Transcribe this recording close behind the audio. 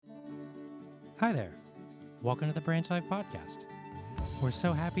Hi there. Welcome to the Branch Life Podcast. We're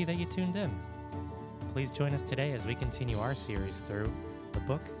so happy that you tuned in. Please join us today as we continue our series through the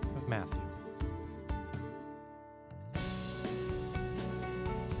book of Matthew.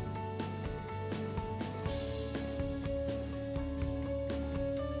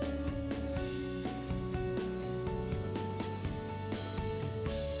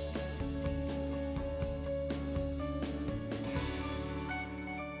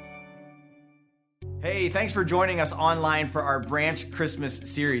 Hey, thanks for joining us online for our Branch Christmas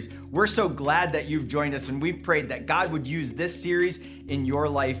series. We're so glad that you've joined us, and we've prayed that God would use this series in your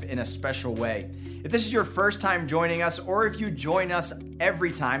life in a special way. If this is your first time joining us, or if you join us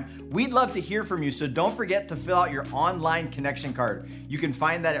every time, we'd love to hear from you, so don't forget to fill out your online connection card. You can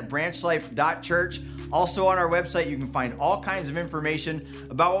find that at branchlife.church. Also on our website, you can find all kinds of information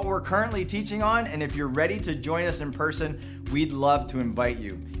about what we're currently teaching on, and if you're ready to join us in person, we'd love to invite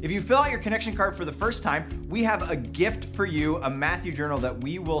you. If you fill out your connection card for the first time, we have a gift for you, a Matthew journal that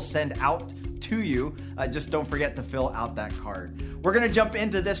we will send out to you. Just don't forget to fill out that card. We're going to jump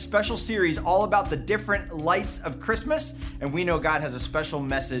into this special series all about the different lights of Christmas, and we know God has a special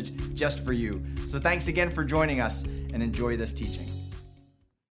message just for you. So thanks again for joining us, and enjoy this teaching.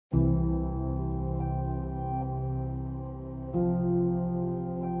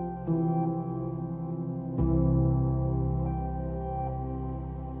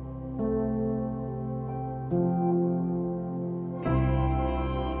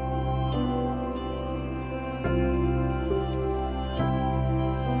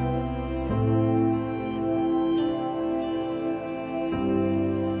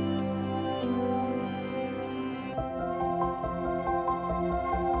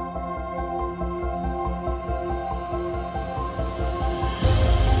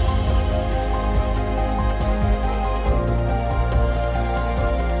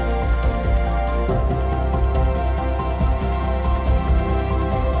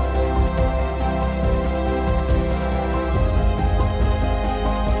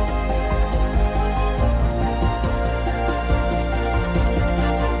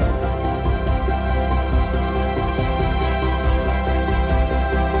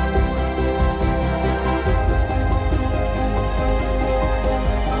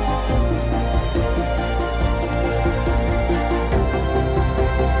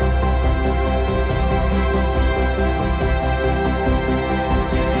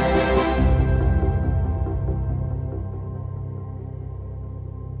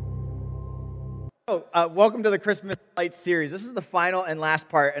 Welcome to the Christmas Lights series. This is the final and last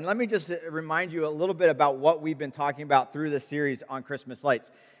part, and let me just remind you a little bit about what we've been talking about through this series on Christmas lights.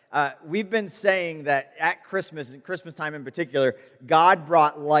 We've been saying that at Christmas, and Christmas time in particular, God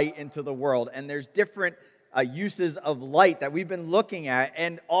brought light into the world, and there's different uses of light that we've been looking at,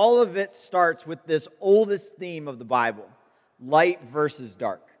 and all of it starts with this oldest theme of the Bible, light versus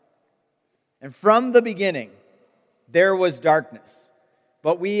dark. And from the beginning, there was darkness.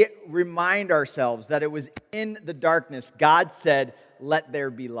 But we remind ourselves that it was in the darkness God said, "Let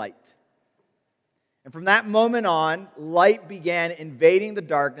there be light." And from that moment on, light began invading the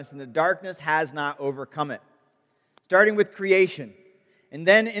darkness, and the darkness has not overcome it. Starting with creation, and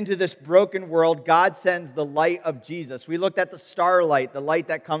then into this broken world, God sends the light of Jesus. We looked at the starlight, the light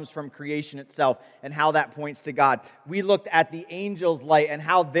that comes from creation itself, and how that points to God. We looked at the angels' light and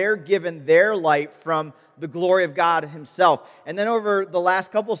how they're given their light from the glory of God Himself. And then over the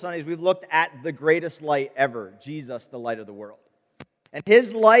last couple Sundays, we've looked at the greatest light ever, Jesus, the light of the world. And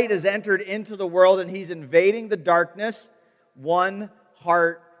His light has entered into the world, and He's invading the darkness one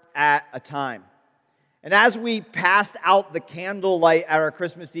heart at a time. And as we passed out the candle light at our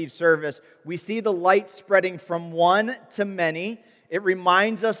Christmas Eve service, we see the light spreading from one to many. It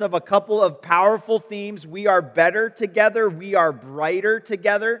reminds us of a couple of powerful themes. We are better together. We are brighter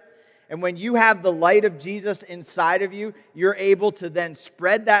together. And when you have the light of Jesus inside of you, you're able to then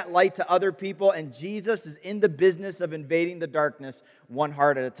spread that light to other people. And Jesus is in the business of invading the darkness one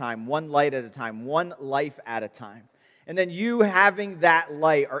heart at a time, one light at a time, one life at a time. And then you, having that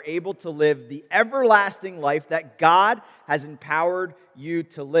light, are able to live the everlasting life that God has empowered you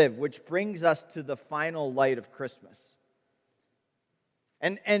to live, which brings us to the final light of Christmas.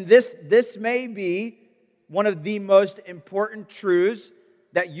 And this may be one of the most important truths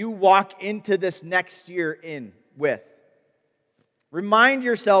that you walk into this next year in with. Remind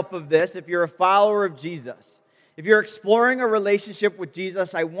yourself of this if you're a follower of Jesus. If you're exploring a relationship with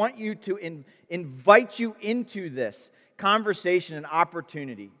Jesus, I want you to invite you into this conversation and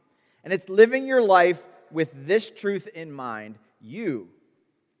opportunity. And it's living your life with this truth in mind. You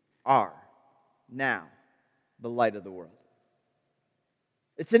are now the light of the world.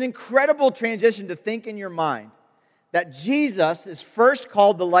 It's an incredible transition to think in your mind that Jesus is first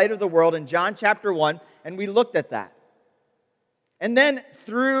called the light of the world in John chapter 1, and we looked at that. And then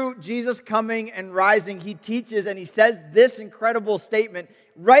through Jesus coming and rising, he teaches and he says this incredible statement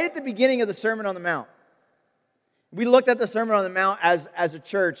right at the beginning of the Sermon on the Mount. We looked at the Sermon on the Mount as a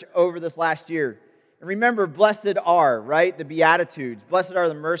church over this last year. And remember, blessed are, right, the Beatitudes. Blessed are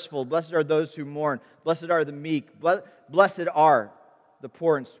the merciful. Blessed are those who mourn. Blessed are the meek. Blessed are the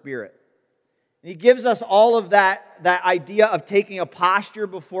poor in spirit. And he gives us all of that idea of taking a posture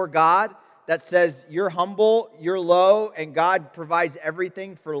before God that says you're humble, you're low, and God provides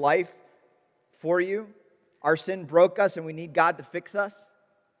everything for life for you. Our sin broke us and we need God to fix us.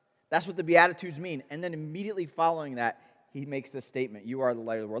 That's what the Beatitudes mean. And then immediately following that, he makes this statement, you are the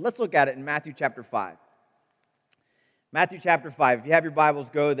light of the world. Let's look at it in Matthew chapter 5. Matthew chapter 5. If you have your Bibles,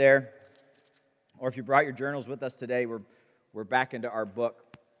 go there. Or if you brought your journals with us today, we're back into our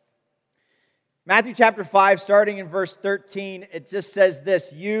book. Matthew chapter 5, starting in verse 13, it just says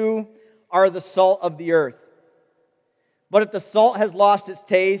this, you are the salt of the earth. But if the salt has lost its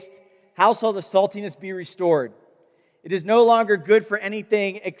taste, how shall the saltiness be restored? It is no longer good for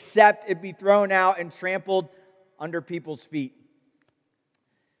anything except it be thrown out and trampled under people's feet.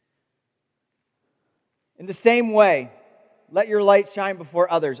 In the same way, let your light shine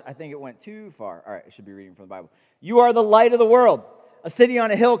before others. I think it went too far. All right, I should be reading from the Bible. You are the light of the world. A city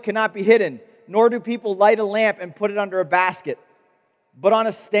on a hill cannot be hidden, nor do people light a lamp and put it under a basket, but on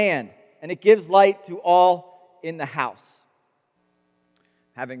a stand, and it gives light to all in the house.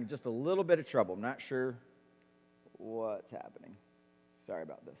 Having just a little bit of trouble. I'm not sure what's happening. Sorry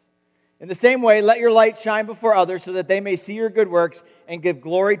about this. In the same way, let your light shine before others so that they may see your good works and give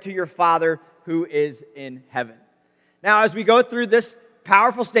glory to your Father who is in heaven. Now, as we go through this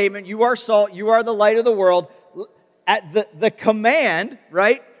powerful statement, you are salt, you are the light of the world, at the command,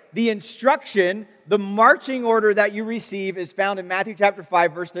 right, the instruction, the marching order that you receive is found in Matthew chapter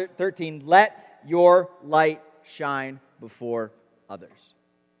 5, verse 13. Let your light shine before others.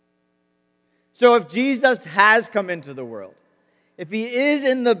 So if Jesus has come into the world, if he is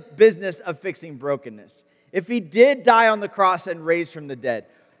in the business of fixing brokenness, if he did die on the cross and raise from the dead,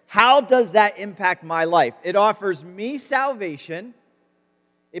 how does that impact my life? It offers me salvation.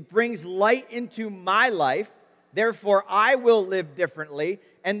 It brings light into my life. Therefore, I will live differently,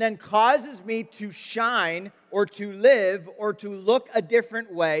 and then causes me to shine or to live or to look a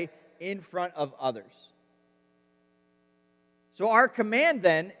different way in front of others. So our command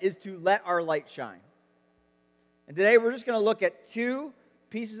then is to let our light shine. And today we're just going to look at two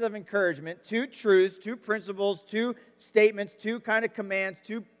pieces of encouragement, two truths, two principles, two statements, two kind of commands,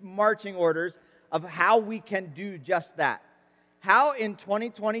 two marching orders of how we can do just that. How in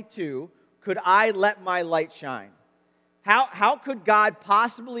 2022 could I let my light shine? How could God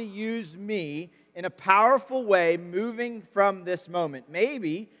possibly use me in a powerful way moving from this moment?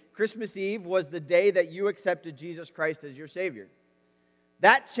 Maybe Christmas Eve was the day that you accepted Jesus Christ as your Savior.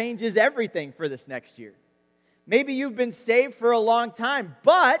 That changes everything for this next year. Maybe you've been saved for a long time,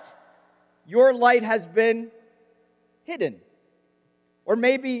 but your light has been hidden. Or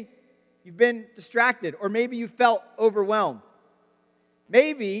maybe you've been distracted, or maybe you felt overwhelmed.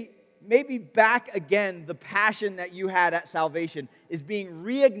 Maybe back again, the passion that you had at salvation is being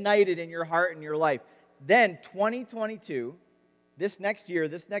reignited in your heart and your life. Then 2022, this next year,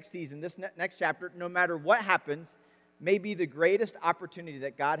 this next season, this next chapter, no matter what happens, may be the greatest opportunity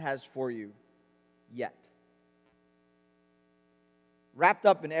that God has for you yet. Wrapped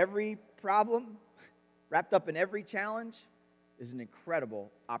up in every problem, wrapped up in every challenge, is an incredible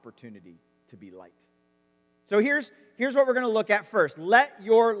opportunity to be light. So here's what we're going to look at first. Let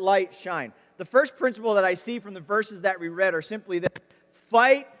your light shine. The first principle that I see from the verses that we read are simply this: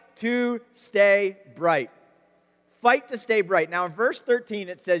 fight to stay bright. Fight to stay bright. Now in verse 13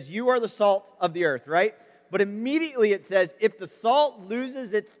 it says, you are the salt of the earth, right? But immediately it says, if the salt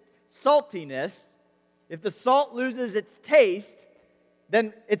loses its saltiness, if the salt loses its taste,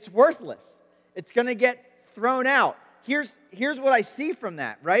 then it's worthless. It's going to get thrown out. Here's what I see from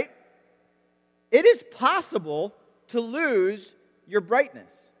that, right? It is possible to lose your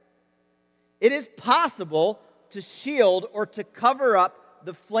brightness. It is possible to shield or to cover up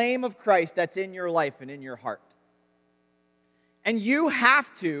the flame of Christ that's in your life and in your heart. And you have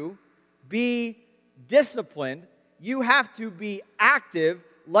to be disciplined. You have to be active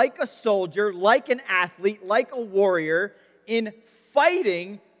like a soldier, like an athlete, like a warrior in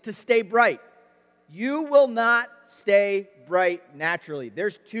fighting to stay bright. You will not stay bright naturally.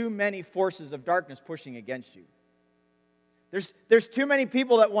 There's too many forces of darkness pushing against you. There's too many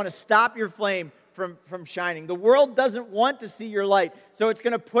people that want to stop your flame from shining. The world doesn't want to see your light, so it's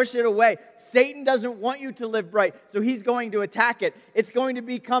going to push it away. Satan doesn't want you to live bright, so he's going to attack it. It's going to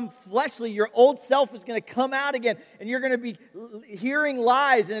become fleshly. Your old self is going to come out again, and you're going to be hearing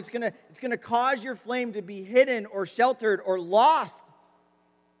lies, and it's going to cause your flame to be hidden or sheltered or lost.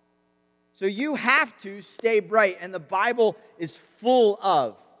 So you have to stay bright, and the Bible is full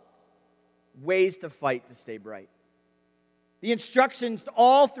of ways to fight to stay bright. The instructions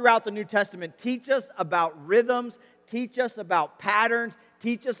all throughout the New Testament teach us about rhythms, teach us about patterns,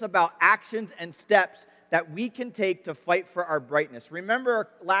 teach us about actions and steps that we can take to fight for our brightness. Remember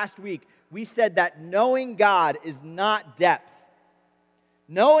last week, we said that knowing God is not depth.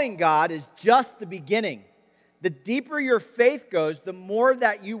 Knowing God is just the beginning. The deeper your faith goes, the more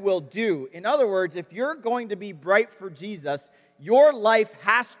that you will do. In other words, if you're going to be bright for Jesus, your life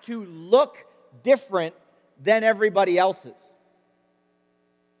has to look different than everybody else's.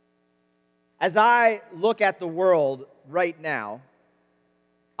 As I look at the world right now,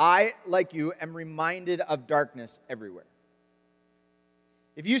 I, like you, am reminded of darkness everywhere.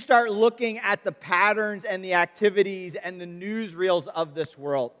 If you start looking at the patterns and the activities and the newsreels of this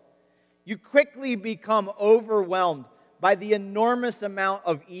world, you quickly become overwhelmed by the enormous amount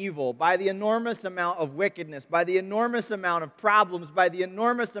of evil, by the enormous amount of wickedness, by the enormous amount of problems, by the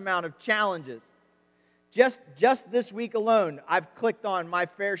enormous amount of challenges. Just this week alone, I've clicked on my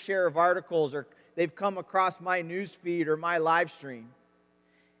fair share of articles, or they've come across my news feed or my live stream.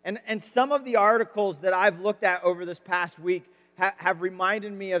 And some of the articles that I've looked at over this past week have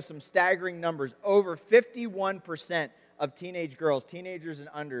reminded me of some staggering numbers. Over 51% of teenage girls, teenagers and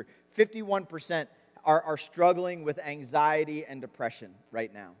under, 51% are struggling with anxiety and depression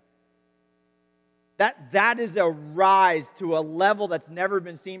right now. That is a rise to a level that's never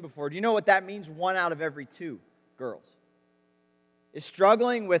been seen before. Do you know what that means? 1 out of every 2 girls is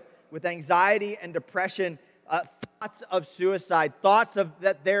struggling with anxiety and depression, thoughts of suicide, thoughts of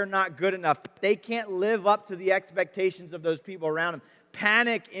that they're not good enough. They can't live up to the expectations of those people around them.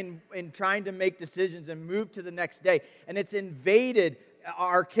 Panic in trying to make decisions and move to the next day. And it's invaded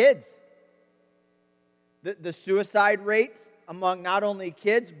our kids. The suicide rates among not only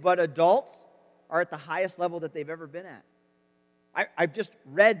kids but adults are at the highest level that they've ever been at. I've just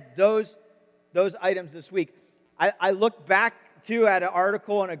read those items this week. I looked back, too, at an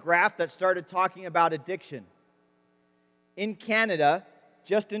article and a graph that started talking about addiction. In Canada,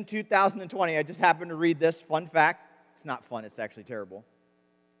 just in 2020, I just happened to read this, fun fact. It's not fun, it's actually terrible.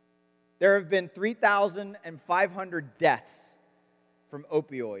 There have been 3,500 deaths from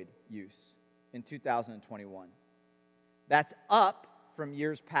opioid use in 2021. That's up from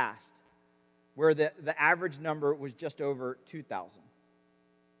years past, where the average number was just over 2,000.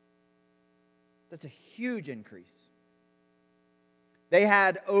 That's a huge increase. They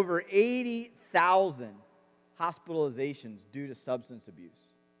had over 80,000 hospitalizations due to substance abuse,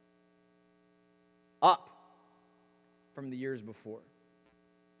 up from the years before.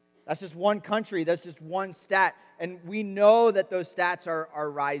 That's just one country, that's just one stat, and we know that those stats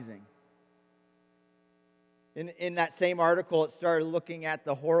are rising. In that same article, it started looking at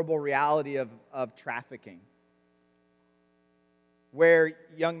the horrible reality of trafficking, where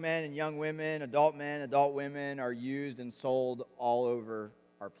young men and young women, adult men, adult women are used and sold all over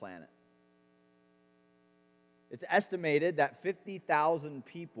our planet. It's estimated that 50,000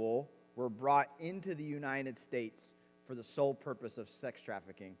 people were brought into the United States for the sole purpose of sex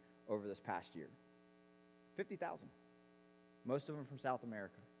trafficking over this past year. 50,000. Most of them from South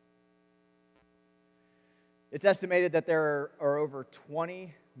America. It's estimated that there are over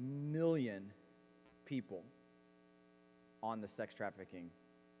 20 million people on the sex trafficking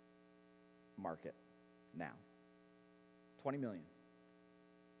market now. 20 million.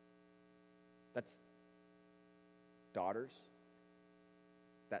 That's daughters.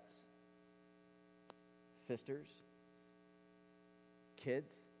 That's sisters.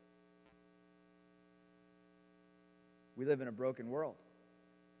 Kids. We live in a broken world.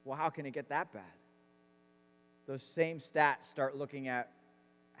 Well, how can it get that bad? Those same stats start looking at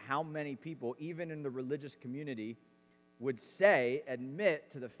how many people, even in the religious community, would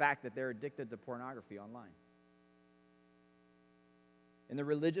admit to the fact that they're addicted to pornography online. In the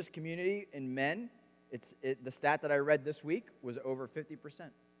religious community, in men, the stat that I read this week was over 50%.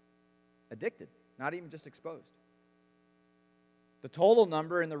 Addicted, not even just exposed. The total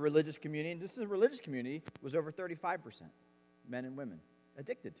number in the religious community, and this is a religious community, was over 35%, men and women,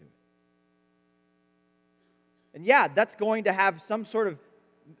 addicted to it. And yeah, that's going to have some sort of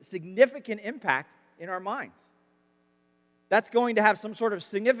significant impact in our minds. That's going to have some sort of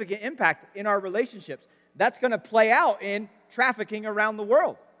significant impact in our relationships. That's going to play out in trafficking around the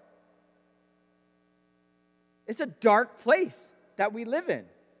world. It's a dark place that we live in.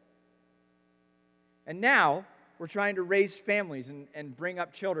 And now we're trying to raise families and bring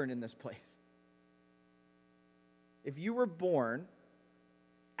up children in this place. If you were born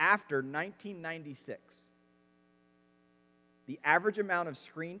after 1996, the average amount of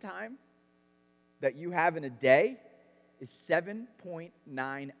screen time that you have in a day is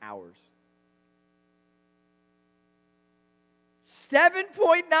 7.9 hours.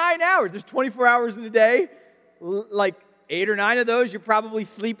 7.9 hours. There's 24 hours in a day. Like 8 or 9 of those, you're probably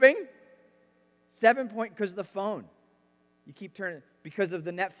sleeping. Because of the phone. You keep turning, because of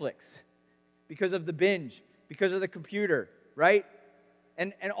the Netflix, because of the binge, because of the computer, right?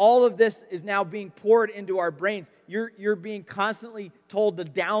 And all of this is now being poured into our brains. You're being constantly told to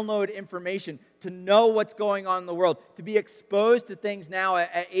download information, to know what's going on in the world, to be exposed to things now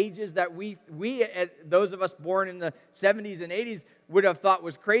at ages that we those of us born in the 70s and 80s, would have thought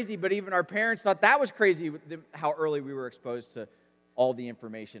was crazy, but even our parents thought that was crazy, how early we were exposed to all the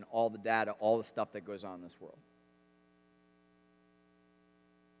information, all the data, all the stuff that goes on in this world.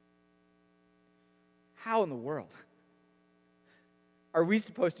 How in the world are we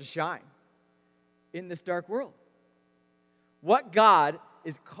supposed to shine in this dark world? What God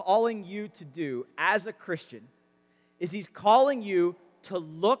is calling you to do as a Christian is He's calling you to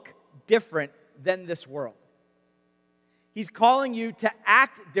look different than this world. He's calling you to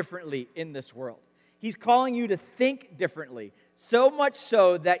act differently in this world. He's calling you to think differently, so much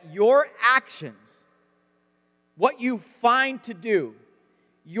so that your actions, what you find to do,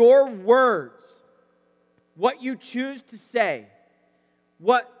 your words, what you choose to say,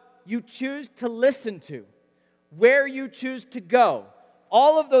 what you choose to listen to, where you choose to go,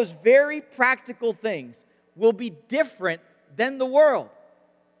 all of those very practical things will be different than the world.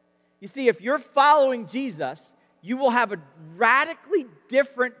 You see, if you're following Jesus, you will have a radically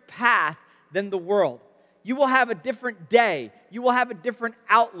different path than the world. You will have a different day. You will have a different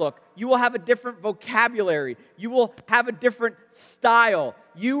outlook. You will have a different vocabulary. You will have a different style.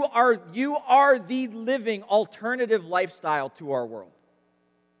 You are the living alternative lifestyle to our world.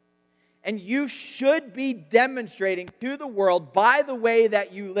 And you should be demonstrating to the world by the way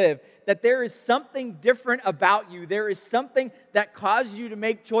that you live that there is something different about you. There is something that causes you to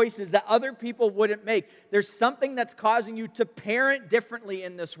make choices that other people wouldn't make. There's something that's causing you to parent differently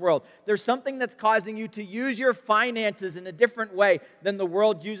in this world. There's something that's causing you to use your finances in a different way than the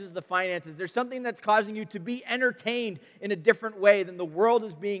world uses the finances. There's something that's causing you to be entertained in a different way than the world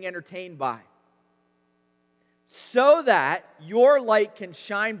is being entertained by, so that your light can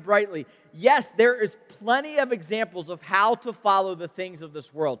shine brightly. Yes, there is plenty of examples of how to follow the things of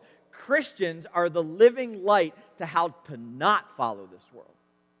this world. Christians are the living light to how to not follow this world.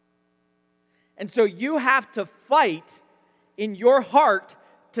 And so you have to fight in your heart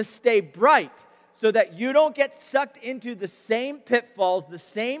to stay bright so that you don't get sucked into the same pitfalls, the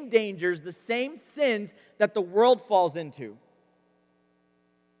same dangers, the same sins that the world falls into.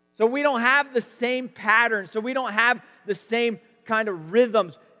 So we don't have the same patterns, so we don't have the same kind of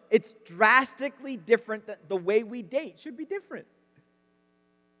rhythms. It's drastically different. The way we date should be different.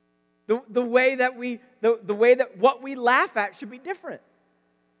 The way that what we laugh at should be different.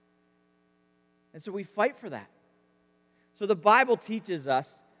 And so we fight for that. So the Bible teaches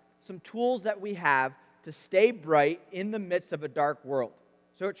us some tools that we have to stay bright in the midst of a dark world.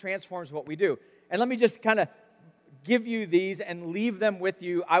 So it transforms what we do. And let me just kind of give you these and leave them with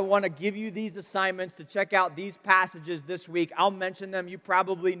you. I want to give you these assignments to check out these passages this week. I'll mention them. You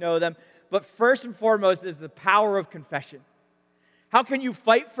probably know them. But first and foremost is the power of confession. How can you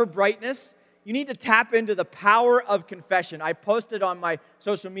fight for brightness? You need to tap into the power of confession. I posted on my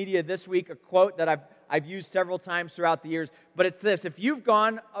social media this week a quote that I've used several times throughout the years, but it's this: if you've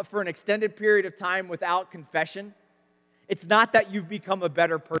gone for an extended period of time without confession, it's not that you've become a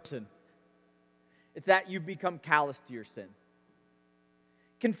better person. It's that you've become callous to your sin.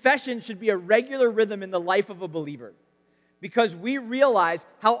 Confession should be a regular rhythm in the life of a believer, because we realize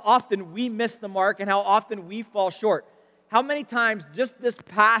how often we miss the mark and how often we fall short. How many times just this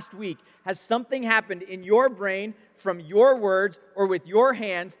past week has something happened in your brain from your words or with your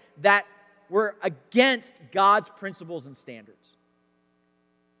hands that were against God's principles and standards?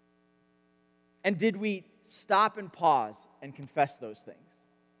 And did we stop and pause and confess those things?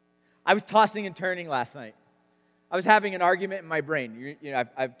 I was tossing and turning last night. I was having an argument in my brain.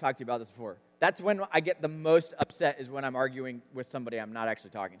 I've talked to you about this before. That's when I get the most upset, is when I'm arguing with somebody I'm not actually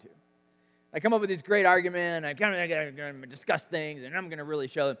talking to. I come up with this great argument, and I'm going to discuss things, and I'm going to really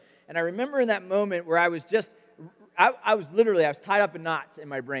show them. And I remember in that moment where I was tied up in knots in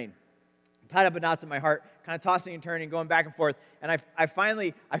my brain, tied up in knots in my heart, kind of tossing and turning, going back and forth. And I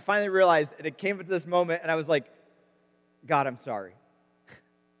finally realized, and it came to this moment, and I was like, God, I'm sorry.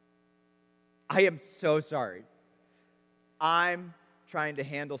 I am so sorry. I'm trying to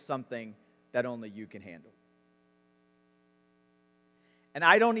handle something that only you can handle. And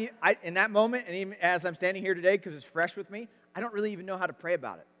in that moment, and even as I'm standing here today, because it's fresh with me, I don't really even know how to pray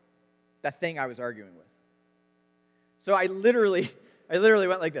about it. That thing I was arguing with. So I literally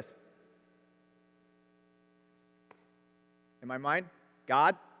went like this. In my mind,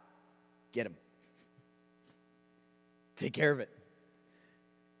 God, get him. Take care of it.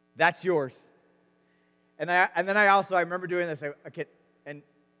 That's yours. And then I remember doing this. And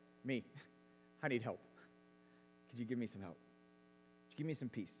me, I need help. Could you give me some help? Could you give me some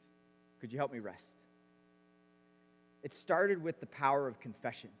peace? Could you help me rest? It started with the power of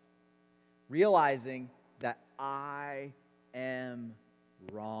confession. Realizing that I am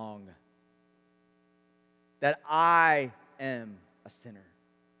wrong. That I am a sinner.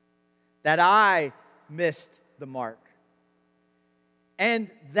 That I missed the mark.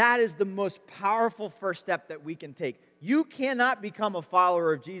 And that is the most powerful first step that we can take. You cannot become a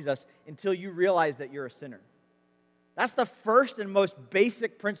follower of Jesus until you realize that you're a sinner. That's the first and most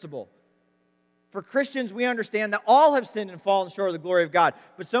basic principle. For Christians, we understand that all have sinned and fallen short of the glory of God.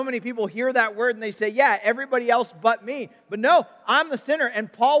 But so many people hear that word and they say, yeah, everybody else but me. But no, I'm the sinner.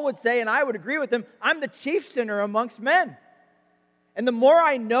 And Paul would say, and I would agree with him, I'm the chief sinner amongst men. And the more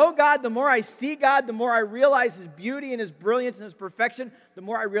I know God, the more I see God, the more I realize His beauty and His brilliance and His perfection, the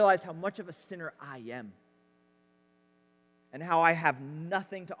more I realize how much of a sinner I am. And how I have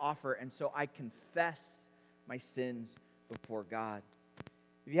nothing to offer. And so I confess my sins before God.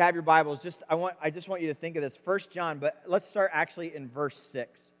 If you have your Bibles, I just want you to think of this. 1 John, but let's start actually in verse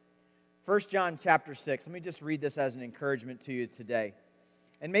 6. 1 John chapter 6. Let me just read this as an encouragement to you today.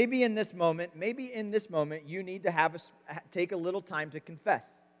 And maybe in this moment, you need to take a little time to confess.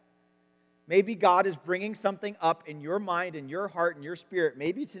 Maybe God is bringing something up in your mind, in your heart, in your spirit.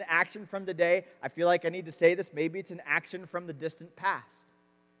 Maybe it's an action from today. I feel like I need to say this. Maybe it's an action from the distant past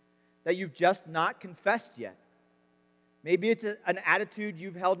that you've just not confessed yet. Maybe it's an attitude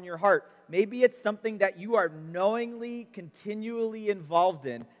you've held in your heart. Maybe it's something that you are knowingly, continually involved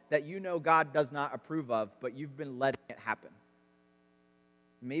in that you know God does not approve of, but you've been letting it happen.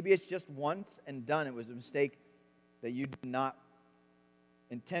 Maybe it's just once and done. It was a mistake that you did not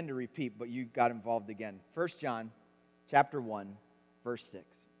intend to repeat, but you got involved again. 1 John chapter 1, verse 6.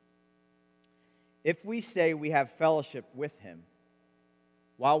 If we say we have fellowship with Him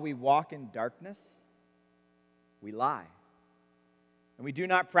while we walk in darkness, we lie, and we do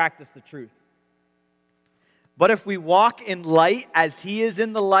not practice the truth. But if we walk in light as He is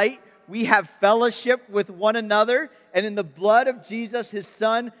in the light, we have fellowship with one another, and in the blood of Jesus, His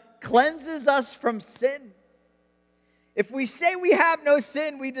Son, cleanses us from sin. If we say we have no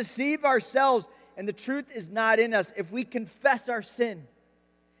sin, we deceive ourselves, and the truth is not in us. If we confess our sin,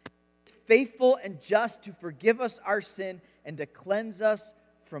 He's faithful and just to forgive us our sin and to cleanse us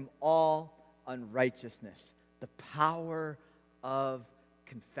from all unrighteousness. The power of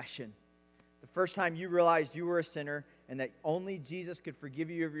confession. The first time you realized you were a sinner and that only Jesus could forgive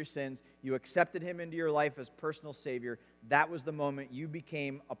you of your sins, you accepted Him into your life as personal Savior, that was the moment you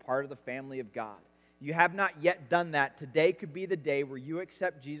became a part of the family of God. You have not yet done that. Today could be the day where you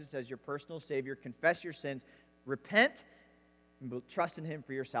accept Jesus as your personal Savior, confess your sins, repent, and trust in Him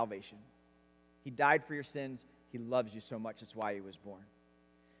for your salvation. He died for your sins. He loves you so much. That's why He was born.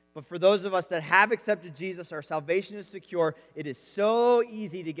 But for those of us that have accepted Jesus, our salvation is secure. It is so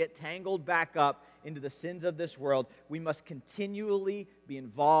easy to get tangled back up into the sins of this world. We must continually be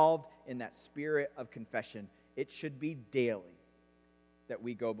involved in that spirit of confession. It should be daily that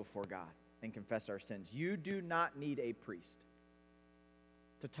we go before God and confess our sins. You do not need a priest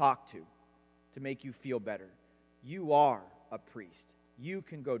to talk to make you feel better. You are a priest. You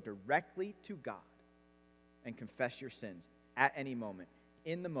can go directly to God and confess your sins at any moment.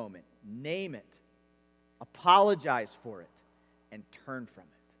 In the moment, name it, apologize for it, and turn from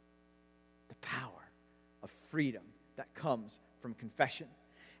it. The power of freedom that comes from confession.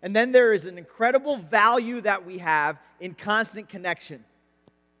 And then there is an incredible value that we have in constant connection.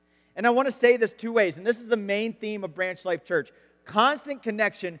 And I want to say this two ways, and this is the main theme of Branch Life Church. Constant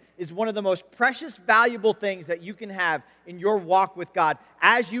connection is one of the most precious, valuable things that you can have in your walk with God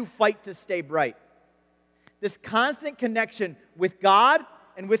as you fight to stay bright. This constant connection with God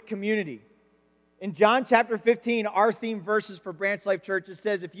and with community. In John chapter 15, our theme verses for Branch Life Church, it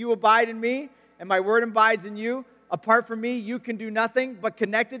says, if you abide in me and my word abides in you, apart from me, you can do nothing, but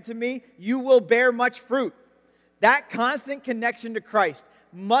connected to me, you will bear much fruit. That constant connection to Christ,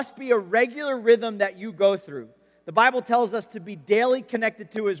 must be a regular rhythm that you go through. The Bible tells us to be daily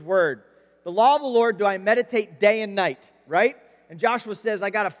connected to His Word. The law of the Lord do I meditate day and night, right? And Joshua says, I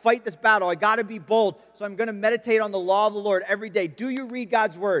got to fight this battle. I got to be bold. So I'm going to meditate on the law of the Lord every day. Do you read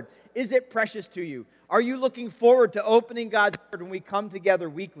God's Word? Is it precious to you? Are you looking forward to opening God's Word when we come together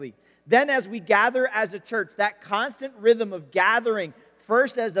weekly? Then as we gather as a church, that constant rhythm of gathering,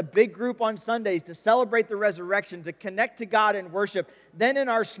 first as a big group on Sundays to celebrate the resurrection, to connect to God in worship, then in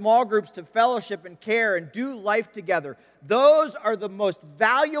our small groups to fellowship and care and do life together. Those are the most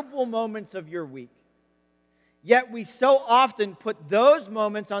valuable moments of your week. Yet we so often put those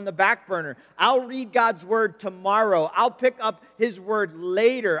moments on the back burner. I'll read God's Word tomorrow. I'll pick up His Word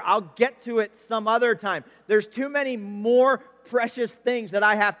later. I'll get to it some other time. There's too many more precious things that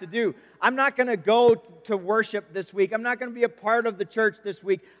I have to do. I'm not going to go to worship this week. I'm not going to be a part of the church this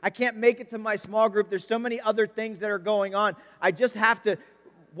week. I can't make it to my small group. There's so many other things that are going on. I just have to.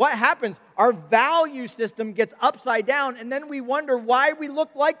 What happens? Our value system gets upside down, and then we wonder why we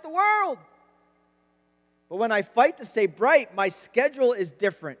look like the world. But when I fight to stay bright, my schedule is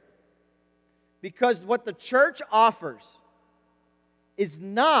different. Because what the church offers is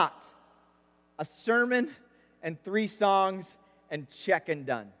not a sermon and 3 songs and check and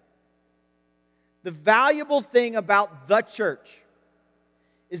done. The valuable thing about the church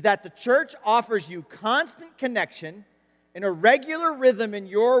is that the church offers you constant connection and a regular rhythm in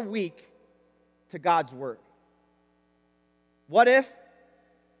your week to God's Word. What if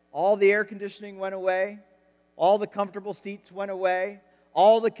all the air conditioning went away? All the comfortable seats went away.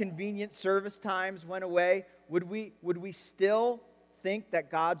 All the convenient service times went away. Would we still think that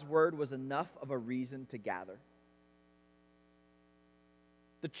God's Word was enough of a reason to gather?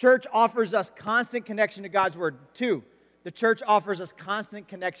 The church offers us constant connection to God's Word. 2, the church offers us constant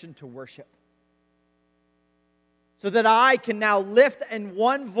connection to worship. So that I can now lift in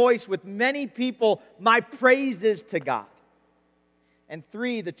one voice with many people my praises to God. And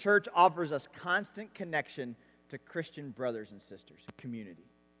 3, the church offers us constant connection to Christian brothers and sisters, community.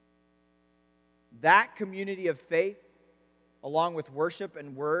 That community of faith, along with worship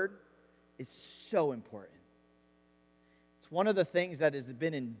and word, is so important. It's one of the things that has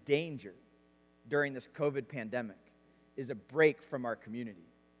been in danger during this COVID pandemic, is a break from our community.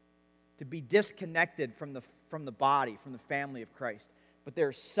 To be disconnected from the body, from the family of Christ. But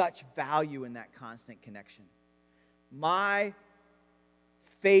there's such value in that constant connection. My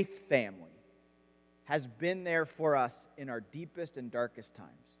faith family has been there for us in our deepest and darkest times.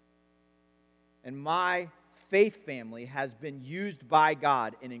 And my faith family has been used by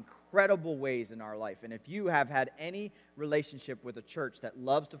God in incredible ways in our life. And if you have had any relationship with a church that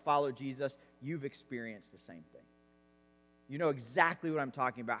loves to follow Jesus, you've experienced the same thing. You know exactly what I'm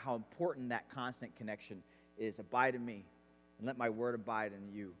talking about, how important that constant connection is. Abide in me, and let my word abide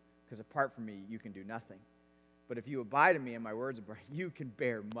in you. Because apart from me, you can do nothing. But if you abide in me and my words abide, you can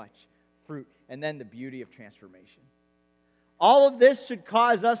bear much fruit. And then the beauty of transformation. All of this should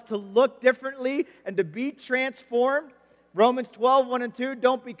cause us to look differently and to be transformed. Romans 12, 1 and 2,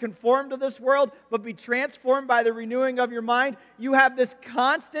 don't be conformed to this world, but be transformed by the renewing of your mind. You have this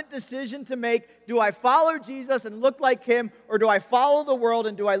constant decision to make. Do I follow Jesus and look like Him, or do I follow the world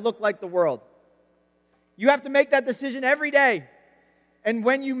and do I look like the world? You have to make that decision every day. And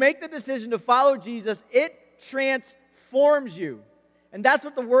when you make the decision to follow Jesus, it transforms you. And that's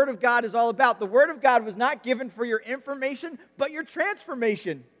what the Word of God is all about. The Word of God was not given for your information, but your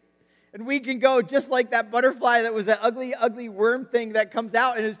transformation. And we can go just like that butterfly that was that ugly, ugly worm thing that comes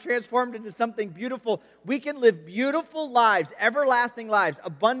out and is transformed into something beautiful. We can live beautiful lives, everlasting lives,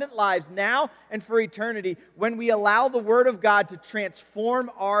 abundant lives now and for eternity when we allow the Word of God to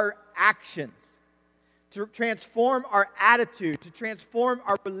transform our actions, to transform our attitude, to transform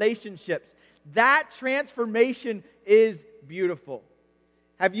our relationships. That transformation is beautiful.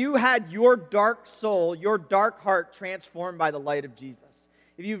 Have you had your dark soul, your dark heart transformed by the light of Jesus?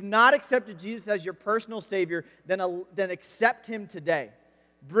 If you've not accepted Jesus as your personal Savior, then accept Him today.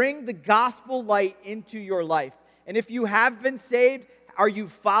 Bring the gospel light into your life. And if you have been saved, are you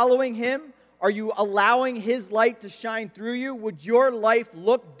following Him? Are you allowing His light to shine through you? Would your life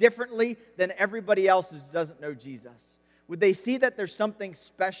look differently than everybody else's who doesn't know Jesus? Would they see that there's something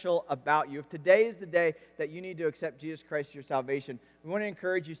special about you? If today is the day that you need to accept Jesus Christ as your salvation, we want to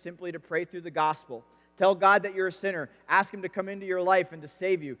encourage you simply to pray through the gospel. Tell God that you're a sinner. Ask Him to come into your life and to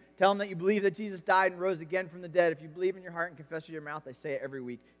save you. Tell Him that you believe that Jesus died and rose again from the dead. If you believe in your heart and confess with your mouth, I say it every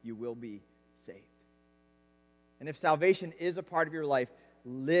week, you will be saved. And if salvation is a part of your life,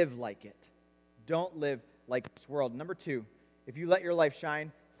 live like it. Don't live like this world. Number 2, if you let your life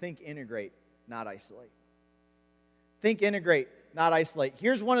shine, think integrate, not isolate. Think integrate. not isolate.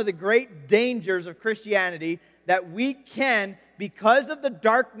 Here's one of the great dangers of Christianity, that we can, because of the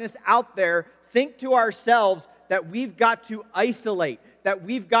darkness out there, think to ourselves that we've got to isolate, that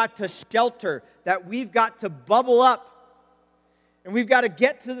we've got to shelter, that we've got to bubble up. And we've got to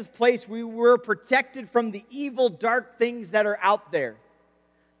get to this place where we're protected from the evil, dark things that are out there.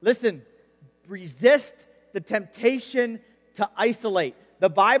 Listen, resist the temptation to isolate. The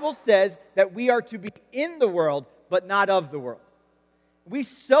Bible says that we are to be in the world, but not of the world. We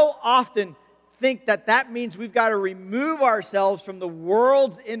so often think that that means we've got to remove ourselves from the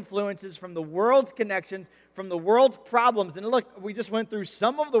world's influences, from the world's connections, from the world's problems. And look, we just went through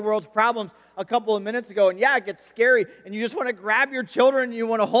some of the world's problems a couple of minutes ago, and yeah, it gets scary, and you just want to grab your children, and you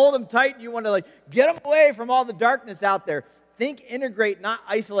want to hold them tight, and you want to get them away from all the darkness out there. Think, integrate, not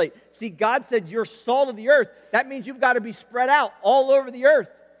isolate. See, God said you're salt of the earth. That means you've got to be spread out all over the earth.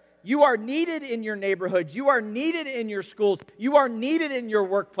 You are needed in your neighborhoods. You are needed in your schools. You are needed in your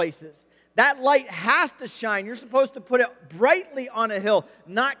workplaces. That light has to shine. You're supposed to put it brightly on a hill,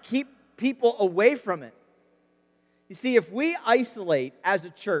 not keep people away from it. You see, if we isolate as a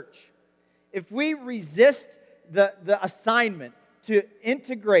church, if we resist the assignment to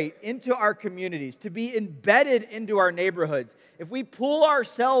integrate into our communities, to be embedded into our neighborhoods, if we pull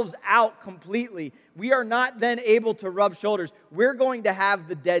ourselves out completely, we are not then able to rub shoulders. We're going to have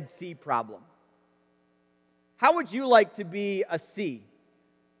the Dead Sea problem. How would you like to be a sea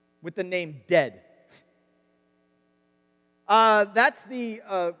with the name Dead? That's the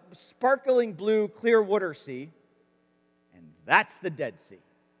sparkling blue Clearwater Sea, and that's the Dead Sea.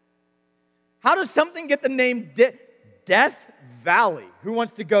 How does something get the name Death Valley? Who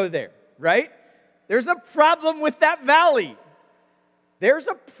wants to go there, right? There's a problem with that valley. There's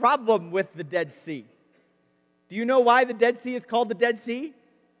a problem with the Dead Sea. Do you know why the Dead Sea is called the Dead Sea?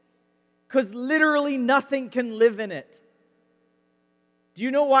 Because literally nothing can live in it. Do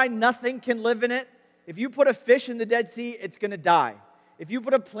you know why nothing can live in it? If you put a fish in the Dead Sea, it's going to die. If you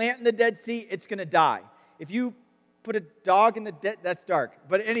put a plant in the Dead Sea, it's going to die. If you put a dog in the dead, that's dark.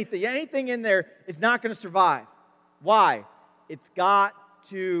 But anything in there is not going to survive. Why? It's got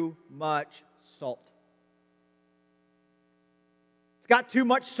too much salt. It's got too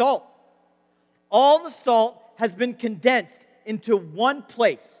much salt. All the salt has been condensed into one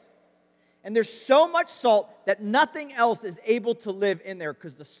place. And there's so much salt that nothing else is able to live in there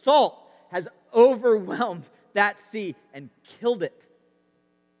because the salt has overwhelmed that sea and killed it.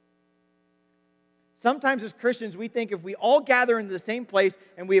 Sometimes as Christians, we think if we all gather into the same place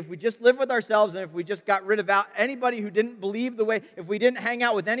and if we just live with ourselves and if we just got rid of anybody who didn't believe the way, if we didn't hang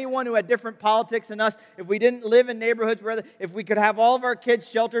out with anyone who had different politics than us, if we didn't live in neighborhoods where, if we could have all of our kids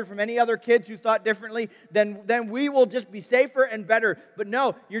sheltered from any other kids who thought differently, then we will just be safer and better. But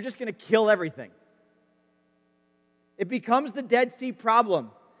no, you're just going to kill everything. It becomes the Dead Sea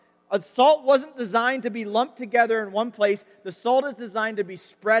problem. Salt wasn't designed to be lumped together in one place. The salt is designed to be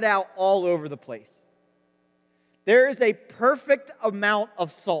spread out all over the place. There is a perfect amount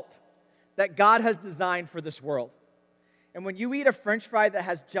of salt that God has designed for this world. And when you eat a French fry that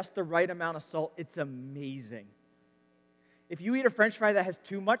has just the right amount of salt, it's amazing. If you eat a French fry that has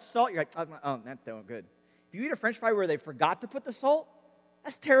too much salt, you're like, oh, that's no good. If you eat a French fry where they forgot to put the salt,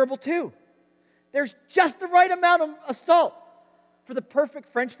 that's terrible too. There's just the right amount of salt for the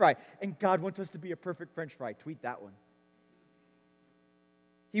perfect French fry. And God wants us to be a perfect French fry. Tweet that one.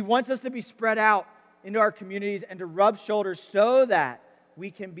 He wants us to be spread out into our communities and to rub shoulders so that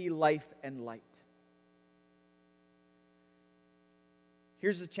we can be life and light.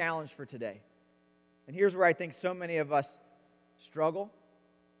 Here's the challenge for today. And here's where I think so many of us struggle.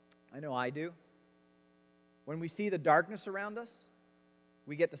 I know I do. When we see the darkness around us,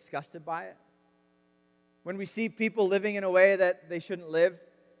 we get disgusted by it. When we see people living in a way that they shouldn't live,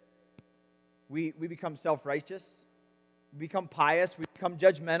 we become self-righteous. We become pious. We become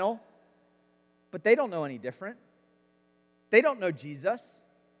judgmental. But they don't know any different. They don't know Jesus.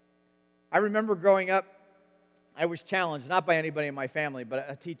 I remember growing up, I was challenged, not by anybody in my family, but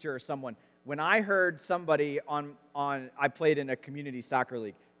a teacher or someone. When I heard somebody I played in a community soccer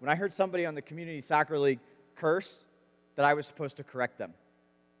league. When I heard somebody on the community soccer league curse, that I was supposed to correct them.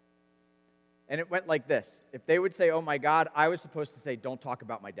 And it went like this. If they would say, oh my God, I was supposed to say, don't talk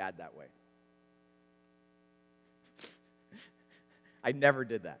about my dad that way. I never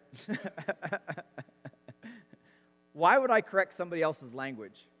did that. Why would I correct somebody else's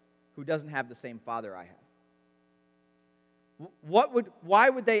language who doesn't have the same father I have? Why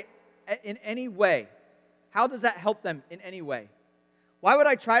would they, in any way, how does that help them in any way? Why would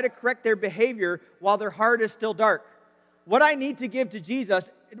I try to correct their behavior while their heart is still dark? What I need to give to Jesus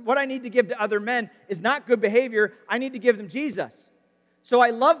what I need to give to other men is not good behavior. I need to give them Jesus. So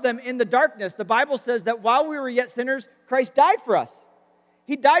I love them in the darkness. The Bible says that while we were yet sinners, Christ died for us.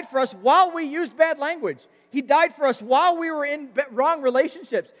 He died for us while we used bad language. He died for us while we were in wrong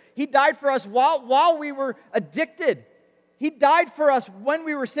relationships. He died for us while we were addicted. He died for us when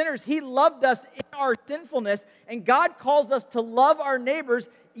we were sinners. He loved us in our sinfulness. And God calls us to love our neighbors,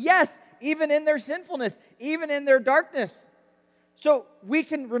 yes, even in their sinfulness, even in their darkness. So we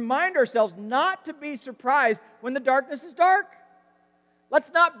can remind ourselves not to be surprised when the darkness is dark.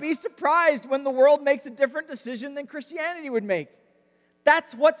 Let's not be surprised when the world makes a different decision than Christianity would make.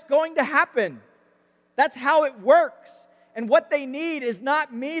 That's what's going to happen. That's how it works. And what they need is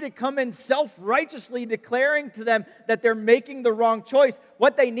not me to come in self-righteously declaring to them that they're making the wrong choice.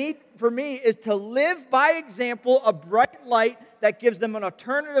 What they need for me is to live by example, a bright light that gives them an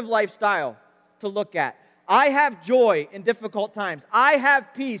alternative lifestyle to look at. I have joy in difficult times. I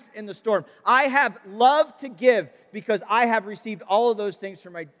have peace in the storm. I have love to give because I have received all of those things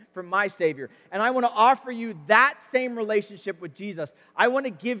from my Savior. And I want to offer you that same relationship with Jesus. I want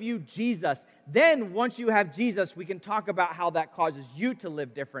to give you Jesus. Then, once you have Jesus, we can talk about how that causes you to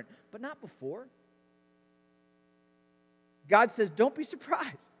live different, but not before. God says, don't be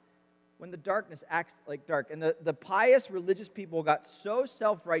surprised when the darkness acts like dark. And the pious religious people got so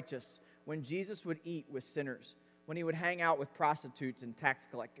self-righteous when Jesus would eat with sinners, when he would hang out with prostitutes and tax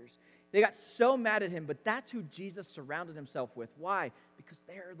collectors. They got so mad at him, but that's who Jesus surrounded himself with. Why? Because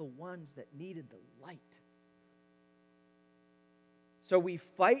they're the ones that needed the light. So we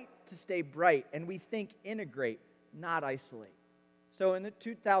fight to stay bright, and we think integrate, not isolate. So in the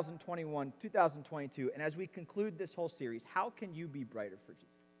 2021, 2022, and as we conclude this whole series, how can you be brighter for Jesus?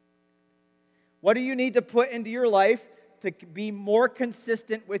 What do you need to put into your life to be more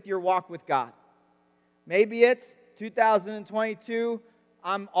consistent with your walk with God? Maybe it's 2022,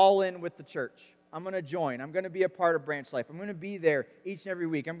 I'm all in with the church. I'm going to join. I'm going to be a part of Branch Life. I'm going to be there each and every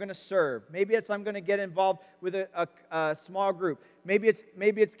week. I'm going to serve. Maybe it's I'm going to get involved with a small group. Maybe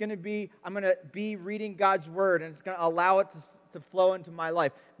it's going to be I'm going to be reading God's Word, and it's going to allow it to flow into my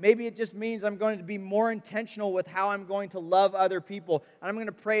life. Maybe it just means I'm going to be more intentional with how I'm going to love other people. And I'm going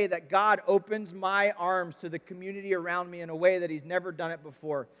to pray that God opens my arms to the community around me in a way that He's never done it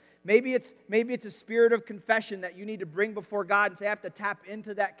before. Maybe it's a spirit of confession that you need to bring before God and say, I have to tap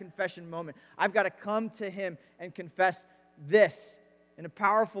into that confession moment. I've got to come to Him and confess this in a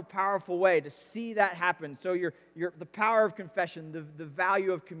powerful, powerful way to see that happen. So the power of confession, the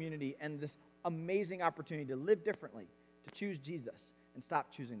value of community, and this amazing opportunity to live differently, to choose Jesus and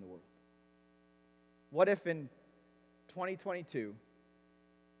stop choosing the world. What if in 2022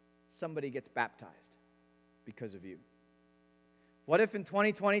 somebody gets baptized because of you? What if in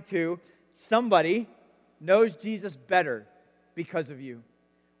 2022 somebody knows Jesus better because of you?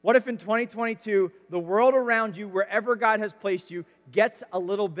 What if in 2022 the world around you, wherever God has placed you, gets a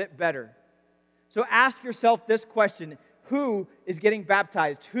little bit better? So ask yourself this question: who is getting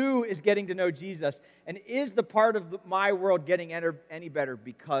baptized? Who is getting to know Jesus? And is the part of my world getting any better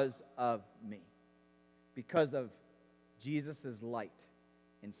because of me? Because of Jesus' light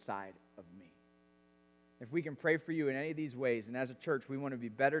inside of me. If we can pray for you in any of these ways, and as a church, we want to be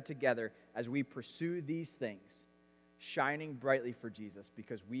better together as we pursue these things, shining brightly for Jesus,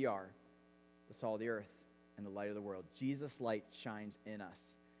 because we are the salt of the earth and the light of the world. Jesus' light shines in us,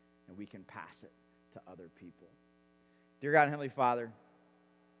 and we can pass it to other people. Dear God and Heavenly Father,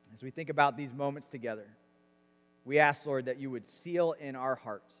 as we think about these moments together, we ask, Lord, that you would seal in our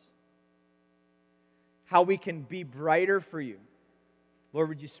hearts how we can be brighter for you. Lord,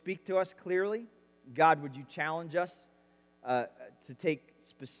 would you speak to us clearly? God, would you challenge us to take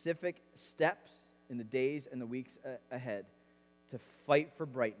specific steps in the days and the weeks ahead to fight for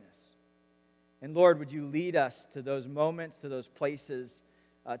brightness? And Lord, would you lead us to those moments, to those places,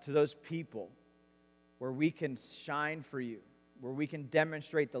 to those people where we can shine for you, where we can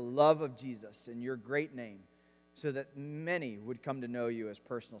demonstrate the love of Jesus in your great name, so that many would come to know you as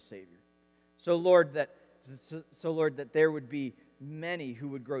personal Savior. So Lord, that there would be many who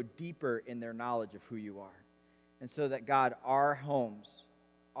would grow deeper in their knowledge of who you are. And so that, God, our homes,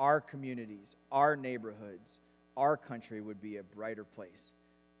 our communities, our neighborhoods, our country would be a brighter place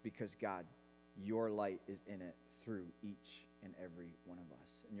because, God, your light is in it through each and every one of us.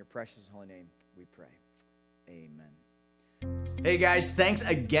 In your precious holy name, we pray. Amen. Hey guys, thanks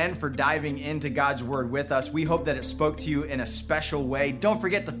again for diving into God's Word with us. We hope that it spoke to you in a special way. Don't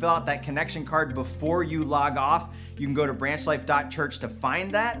forget to fill out that connection card before you log off. You can go to branchlife.church to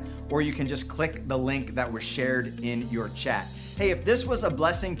find that, or you can just click the link that was shared in your chat. Hey, if this was a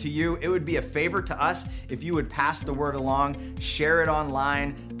blessing to you, it would be a favor to us if you would pass the word along, share it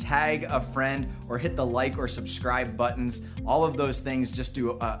online, tag a friend, or hit the like or subscribe buttons. All of those things just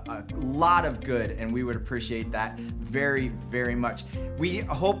do a lot of good, and we would appreciate that very, very much. We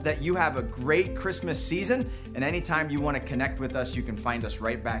hope that you have a great Christmas season, and anytime you want to connect with us, you can find us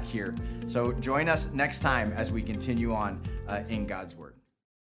right back here. So join us next time as we continue on in God's Word.